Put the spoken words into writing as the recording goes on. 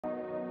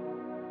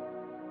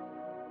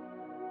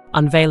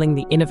unveiling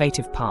the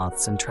innovative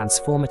paths and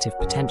transformative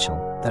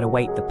potential that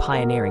await the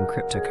pioneering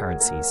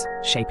cryptocurrencies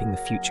shaping the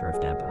future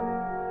of NEB.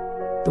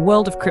 The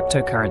world of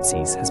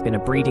cryptocurrencies has been a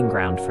breeding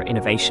ground for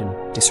innovation,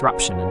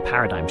 disruption, and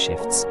paradigm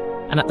shifts,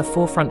 and at the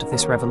forefront of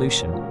this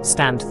revolution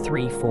stand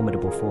three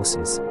formidable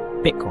forces: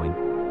 Bitcoin,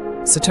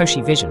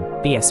 Satoshi Vision,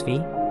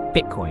 BSV,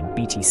 Bitcoin,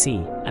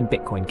 BTC, and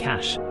Bitcoin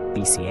Cash,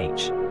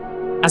 BCH.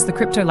 As the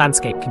crypto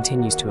landscape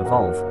continues to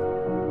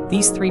evolve,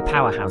 these three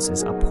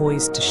powerhouses are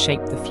poised to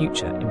shape the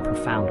future in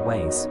profound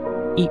ways,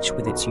 each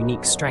with its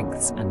unique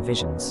strengths and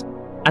visions.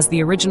 As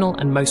the original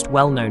and most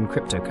well-known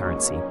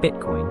cryptocurrency,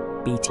 Bitcoin,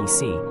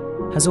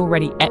 BTC, has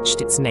already etched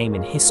its name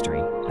in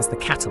history as the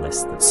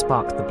catalyst that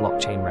sparked the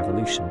blockchain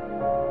revolution.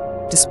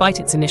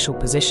 Despite its initial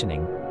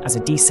positioning as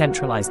a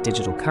decentralized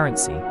digital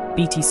currency,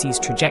 BTC's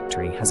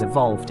trajectory has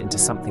evolved into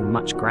something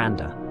much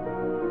grander.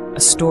 A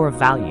store of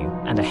value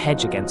and a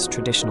hedge against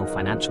traditional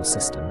financial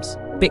systems,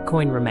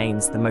 Bitcoin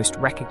remains the most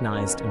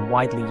recognized and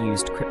widely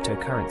used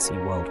cryptocurrency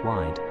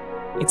worldwide.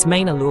 Its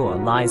main allure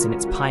lies in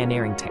its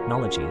pioneering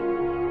technology,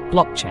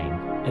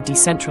 blockchain, a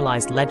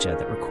decentralized ledger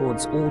that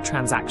records all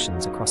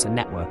transactions across a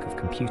network of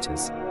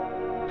computers.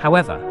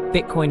 However,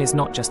 Bitcoin is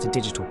not just a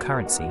digital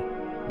currency,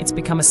 it's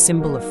become a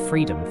symbol of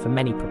freedom for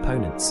many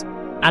proponents,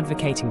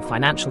 advocating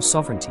financial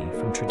sovereignty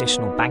from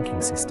traditional banking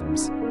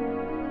systems.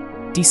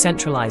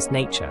 Decentralized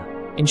nature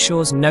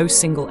ensures no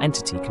single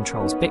entity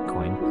controls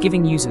Bitcoin,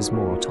 giving users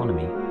more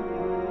autonomy.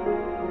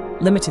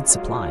 Limited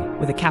supply.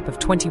 With a cap of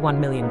 21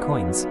 million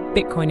coins,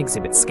 Bitcoin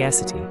exhibits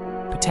scarcity,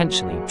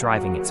 potentially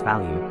driving its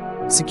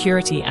value.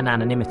 Security and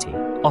anonymity.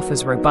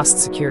 Offers robust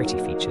security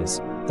features,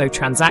 though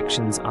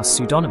transactions are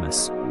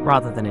pseudonymous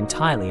rather than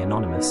entirely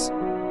anonymous.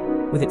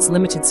 With its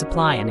limited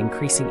supply and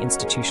increasing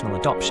institutional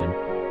adoption,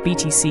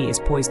 BTC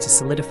is poised to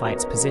solidify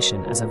its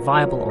position as a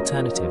viable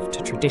alternative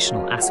to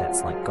traditional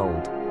assets like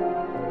gold.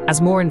 As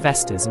more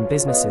investors and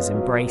businesses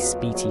embrace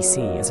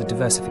BTC as a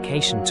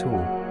diversification tool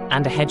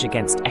and a hedge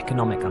against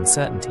economic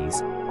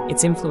uncertainties,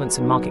 its influence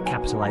and market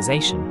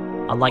capitalization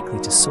are likely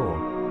to soar,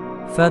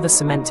 further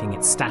cementing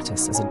its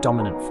status as a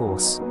dominant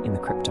force in the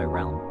crypto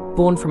realm.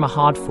 Born from a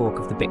hard fork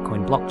of the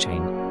Bitcoin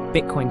blockchain,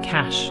 Bitcoin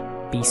Cash,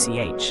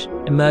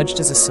 BCH, emerged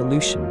as a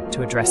solution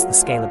to address the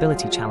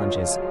scalability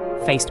challenges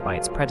faced by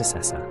its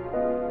predecessor.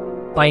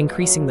 By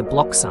increasing the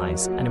block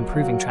size and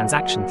improving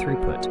transaction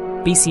throughput,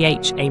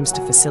 BCH aims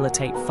to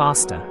facilitate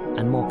faster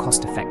and more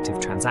cost-effective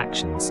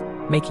transactions,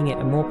 making it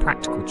a more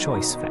practical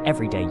choice for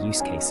everyday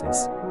use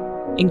cases.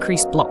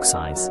 Increased block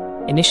size,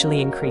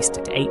 initially increased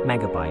to 8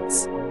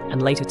 megabytes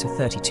and later to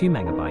 32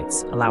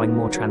 megabytes, allowing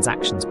more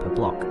transactions per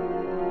block.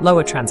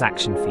 Lower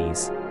transaction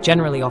fees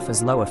generally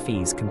offers lower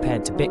fees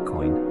compared to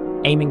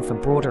Bitcoin, aiming for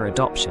broader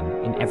adoption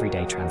in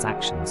everyday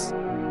transactions.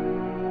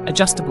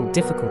 Adjustable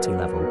difficulty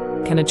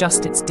level can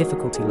adjust its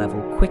difficulty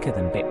level quicker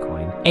than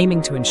Bitcoin,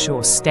 aiming to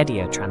ensure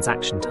steadier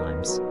transaction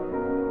times.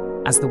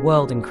 As the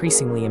world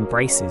increasingly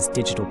embraces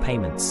digital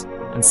payments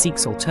and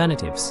seeks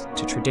alternatives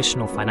to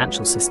traditional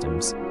financial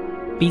systems,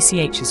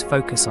 BCH's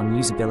focus on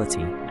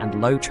usability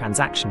and low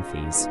transaction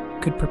fees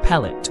could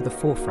propel it to the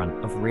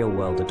forefront of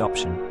real-world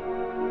adoption.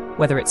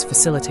 Whether it's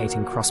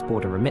facilitating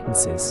cross-border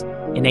remittances,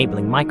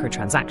 enabling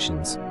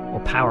microtransactions, or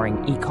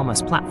powering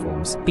e-commerce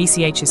platforms,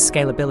 BCH's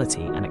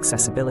scalability and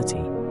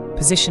accessibility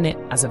position it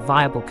as a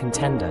viable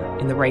contender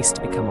in the race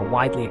to become a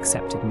widely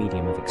accepted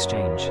medium of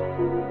exchange.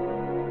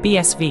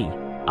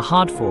 BSV, a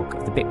hard fork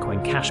of the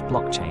Bitcoin Cash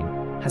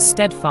blockchain, has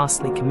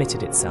steadfastly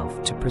committed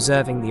itself to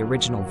preserving the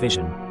original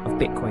vision of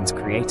Bitcoin's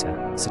creator,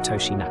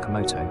 Satoshi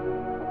Nakamoto.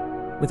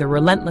 With a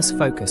relentless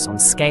focus on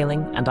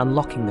scaling and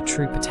unlocking the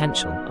true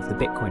potential of the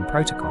Bitcoin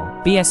protocol,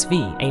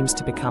 BSV aims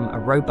to become a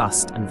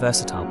robust and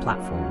versatile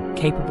platform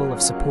capable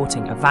of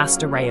supporting a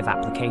vast array of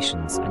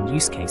applications and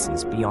use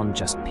cases beyond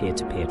just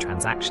peer-to-peer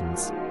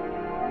transactions.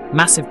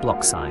 Massive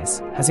block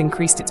size has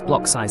increased its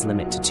block size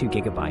limit to 2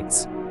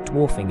 gigabytes,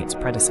 dwarfing its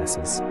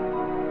predecessors.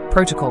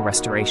 Protocol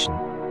restoration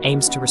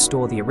aims to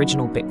restore the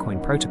original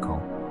Bitcoin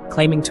protocol,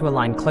 claiming to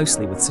align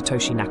closely with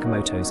Satoshi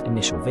Nakamoto's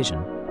initial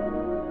vision.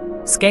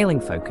 Scaling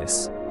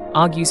focus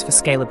argues for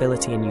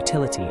scalability and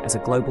utility as a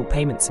global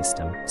payment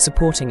system,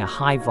 supporting a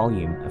high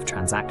volume of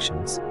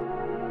transactions.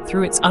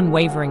 Through its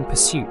unwavering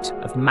pursuit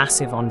of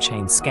massive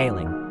on-chain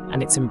scaling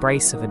and its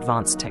embrace of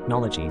advanced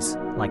technologies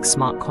like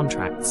smart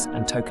contracts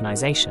and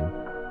tokenization,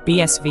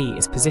 BSV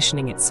is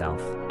positioning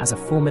itself as a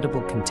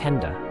formidable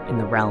contender in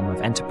the realm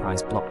of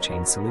enterprise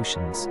blockchain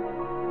solutions.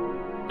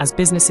 As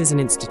businesses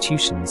and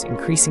institutions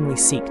increasingly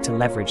seek to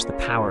leverage the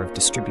power of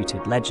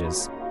distributed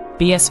ledgers,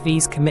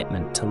 BSV's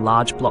commitment to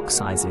large block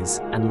sizes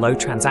and low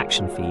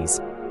transaction fees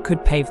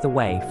could pave the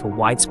way for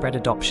widespread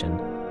adoption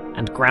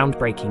and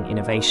groundbreaking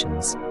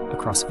innovations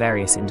across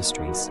various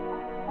industries.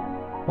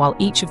 While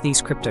each of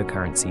these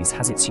cryptocurrencies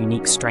has its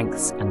unique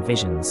strengths and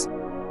visions,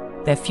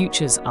 their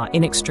futures are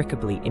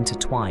inextricably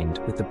intertwined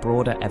with the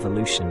broader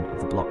evolution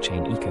of the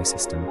blockchain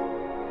ecosystem.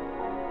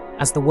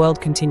 As the world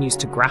continues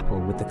to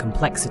grapple with the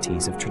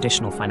complexities of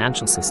traditional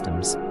financial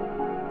systems,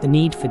 the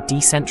need for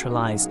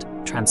decentralized,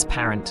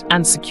 transparent,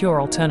 and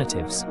secure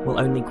alternatives will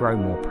only grow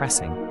more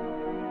pressing.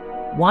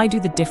 Why do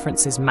the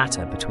differences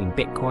matter between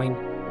Bitcoin,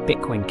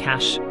 Bitcoin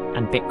Cash,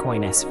 and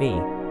Bitcoin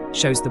SV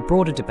shows the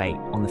broader debate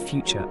on the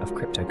future of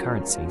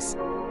cryptocurrencies.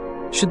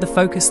 Should the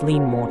focus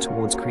lean more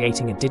towards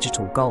creating a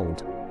digital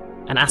gold,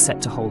 an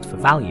asset to hold for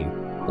value,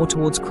 or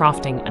towards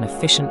crafting an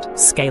efficient,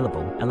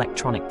 scalable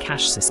electronic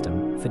cash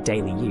system for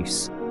daily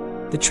use?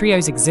 The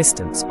trio's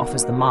existence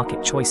offers the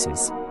market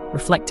choices,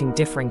 reflecting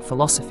differing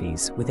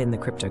philosophies within the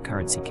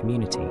cryptocurrency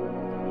community.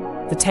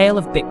 The tale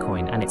of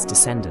Bitcoin and its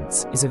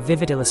descendants is a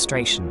vivid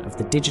illustration of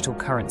the digital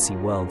currency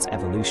world's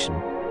evolution,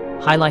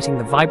 highlighting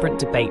the vibrant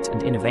debate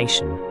and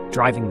innovation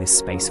driving this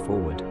space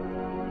forward.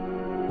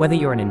 Whether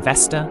you're an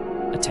investor,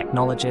 a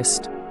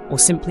technologist, or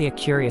simply a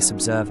curious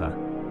observer,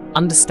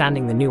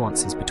 understanding the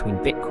nuances between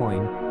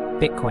Bitcoin,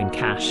 Bitcoin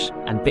Cash,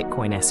 and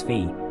Bitcoin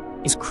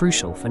SV is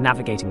crucial for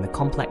navigating the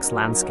complex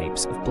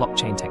landscapes of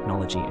blockchain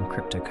technology and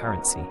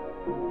cryptocurrency.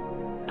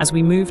 As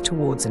we move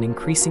towards an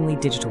increasingly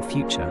digital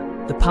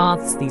future, the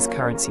paths these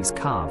currencies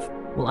carve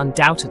will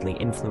undoubtedly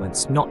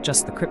influence not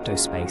just the crypto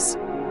space,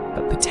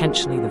 but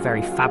potentially the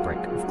very fabric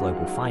of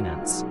global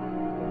finance.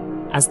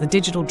 As the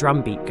digital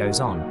drumbeat goes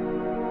on,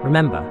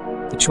 remember,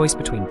 the choice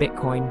between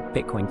Bitcoin,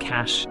 Bitcoin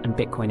Cash, and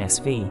Bitcoin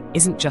SV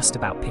isn't just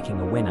about picking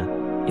a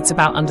winner. It's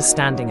about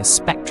understanding a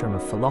spectrum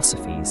of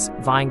philosophies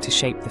vying to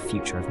shape the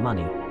future of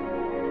money.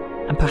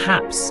 And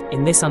perhaps,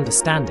 in this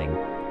understanding,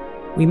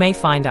 we may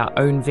find our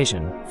own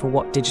vision for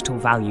what digital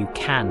value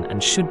can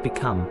and should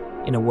become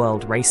in a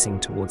world racing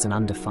towards an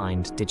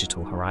undefined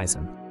digital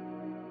horizon.